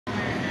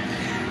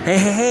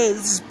Hey,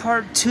 this is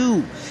part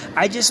 2.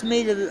 I just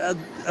made a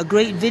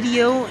great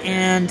video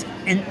and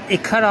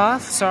it cut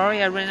off.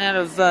 Sorry, I ran out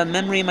of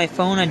memory in my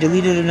phone. I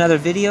deleted another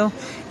video.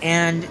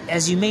 And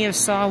as you may have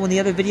saw when the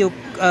other video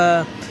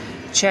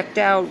checked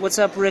out, what's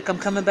up, Rick? I'm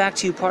coming back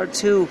to you, part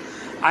 2.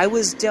 I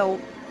was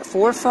dealt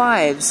 4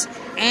 5s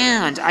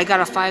and I got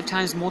a 5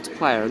 times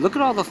multiplier. Look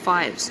at all the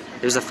 5s.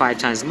 There's a 5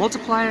 times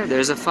multiplier,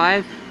 there's a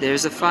 5,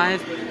 there's a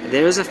 5,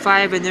 there's a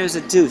 5, and there's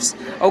a deuce.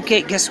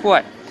 Okay, guess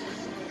what?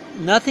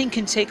 Nothing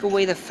can take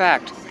away the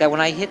fact that when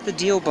I hit the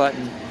deal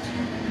button,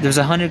 there's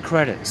 100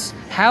 credits.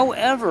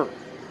 However,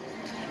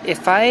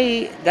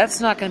 that's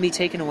not going to be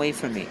taken away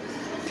from me.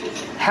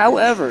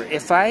 However,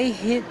 if I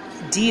hit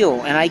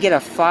deal and I get a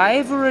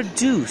 5 or a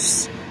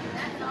deuce,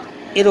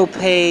 it'll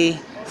pay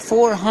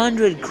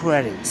 400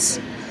 credits.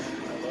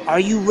 Are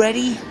you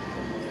ready?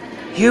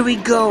 Here we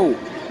go.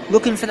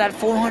 Looking for that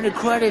 400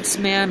 credits,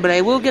 man, but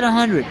I will get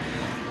 100.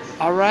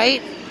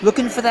 Alright?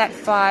 Looking for that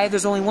 5.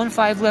 There's only one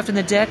 5 left in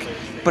the deck,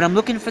 but I'm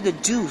looking for the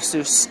deuce.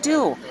 There's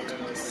still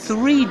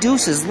 3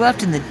 deuces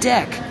left in the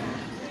deck.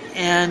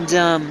 And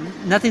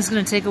nothing's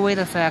going to take away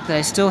the fact that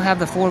I still have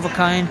the 4 of a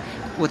kind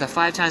with a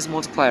 5 times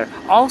multiplier.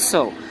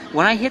 Also,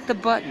 when I hit the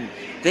button,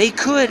 they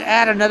could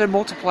add another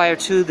multiplier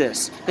to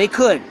this. They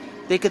could.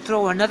 They could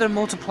throw another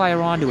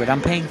multiplier onto it.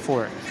 I'm paying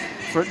for it.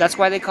 That's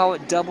why they call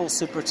it double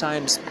super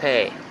times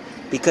pay.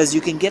 Because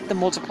you can get the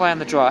multiplier on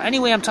the draw.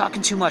 Anyway, I'm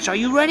talking too much. Are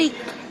you ready?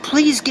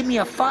 Please give me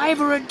a 5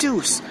 or a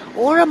deuce,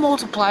 or a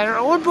multiplier,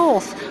 or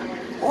both.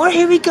 Or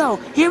here we go.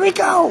 Here we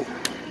go.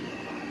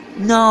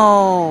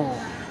 No.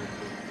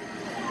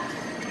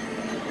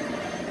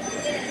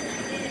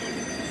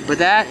 But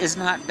that is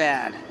not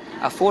bad.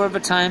 A 4 of a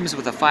times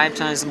with a 5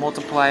 times the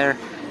multiplier.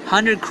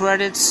 100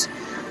 credits.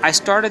 I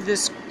started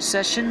this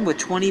session with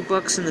 20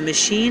 bucks in the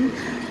machine.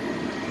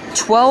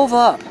 12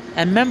 up.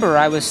 And remember,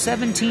 I was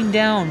 17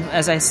 down,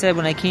 as I said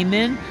when I came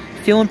in.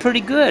 Feeling pretty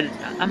good.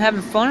 I'm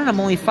having fun. I'm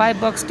only 5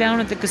 bucks down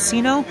at the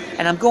casino.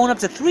 And I'm going up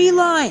to 3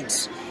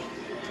 lines.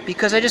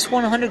 Because I just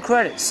won 100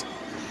 credits.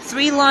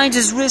 3 lines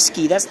is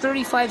risky. That's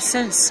 35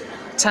 cents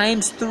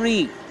times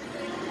 3.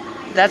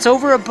 That's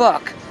over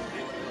 $1.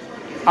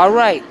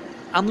 Alright.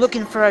 I'm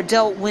looking for a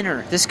dealt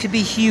winner. This could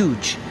be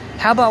huge.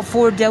 How about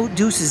 4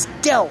 deuces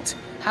dealt?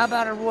 How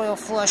about a royal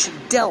flush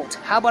dealt?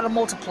 How about a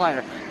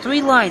multiplier?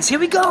 3 lines. Here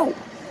we go.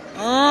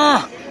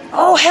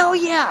 Oh, hell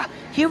yeah.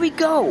 Here we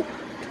go.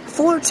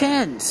 4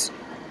 10s.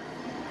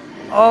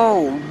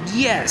 Oh,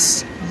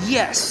 yes.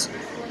 Yes.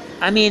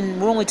 I mean,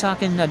 we're only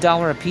talking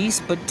 $1 a piece,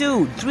 but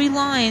dude, 3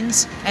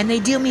 lines, and they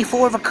deal me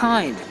 4 of a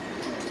kind.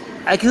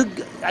 I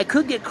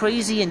could get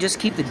crazy and just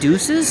keep the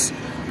deuces.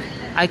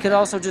 I could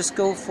also just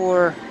go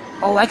for...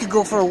 Oh, I could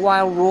go for a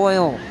wild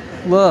royal.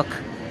 Look.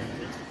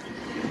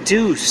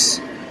 Deuce.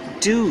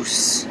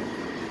 Deuce.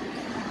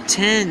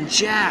 10,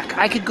 jack.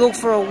 I could go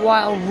for a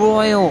wild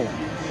royal.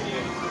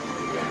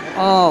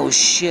 Oh,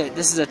 shit.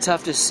 This is a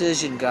tough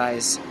decision,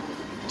 guys.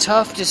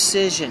 Tough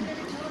decision.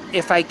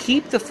 If I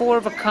keep the 4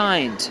 of a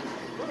kind...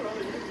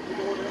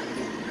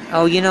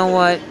 Oh, you know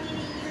what?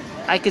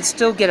 I could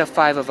still get a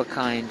 5 of a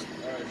kind.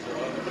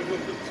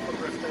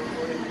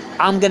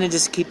 I'm gonna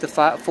just keep the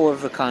 4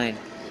 of a kind.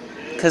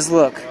 Because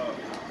look.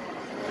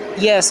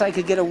 Yes, I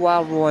could get a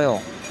wild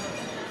royal.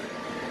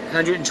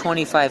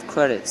 125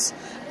 credits.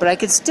 But I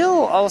could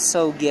still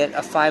also get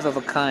a 5 of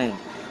a kind.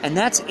 And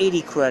that's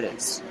 80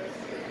 credits.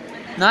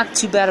 Not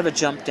too bad of a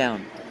jump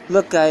down.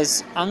 Look,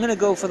 guys, I'm going to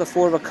go for the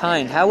 4 of a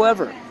kind.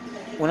 However,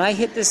 when I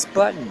hit this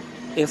button,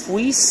 if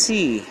we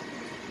see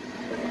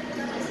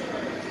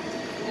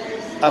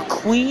a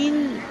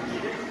queen...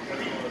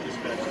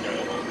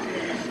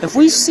 If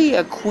we see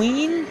a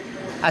queen,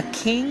 a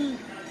king,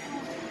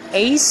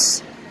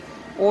 ace,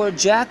 or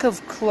jack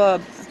of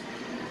club...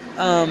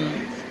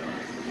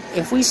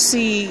 If we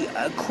see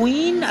a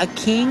queen, a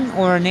king,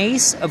 or an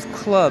ace of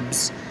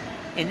clubs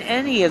in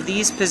any of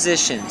these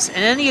positions, in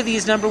any of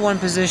these #1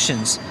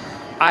 positions,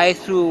 I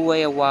threw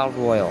away a wild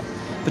royal.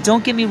 But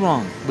don't get me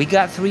wrong, we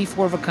got 3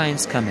 4 of a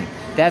kinds coming.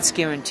 That's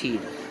guaranteed.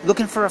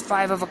 Looking for a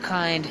 5 of a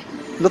kind,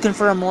 looking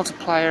for a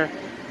multiplier.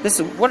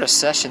 What a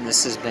session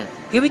this has been.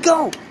 Here we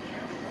go!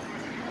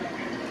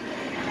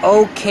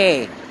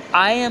 Okay,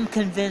 I am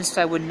convinced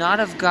I would not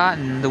have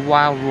gotten the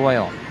wild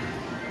royal.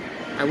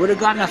 I would have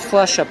gotten a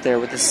flush up there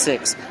with a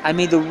 6. I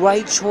made the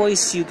right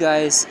choice, you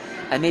guys.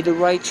 I made the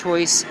right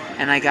choice,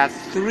 and I got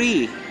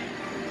 3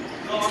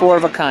 4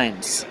 of a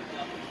kinds.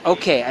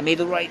 Okay, I made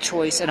the right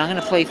choice, and I'm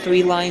going to play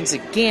 3 lines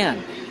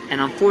again, and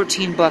I'm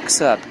 14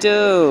 bucks up.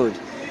 Dude,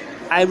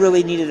 I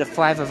really needed a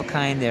 5 of a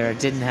kind there. It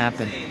didn't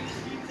happen.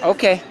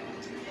 Okay,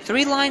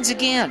 3 lines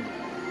again.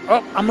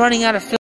 Oh, I'm running out of film.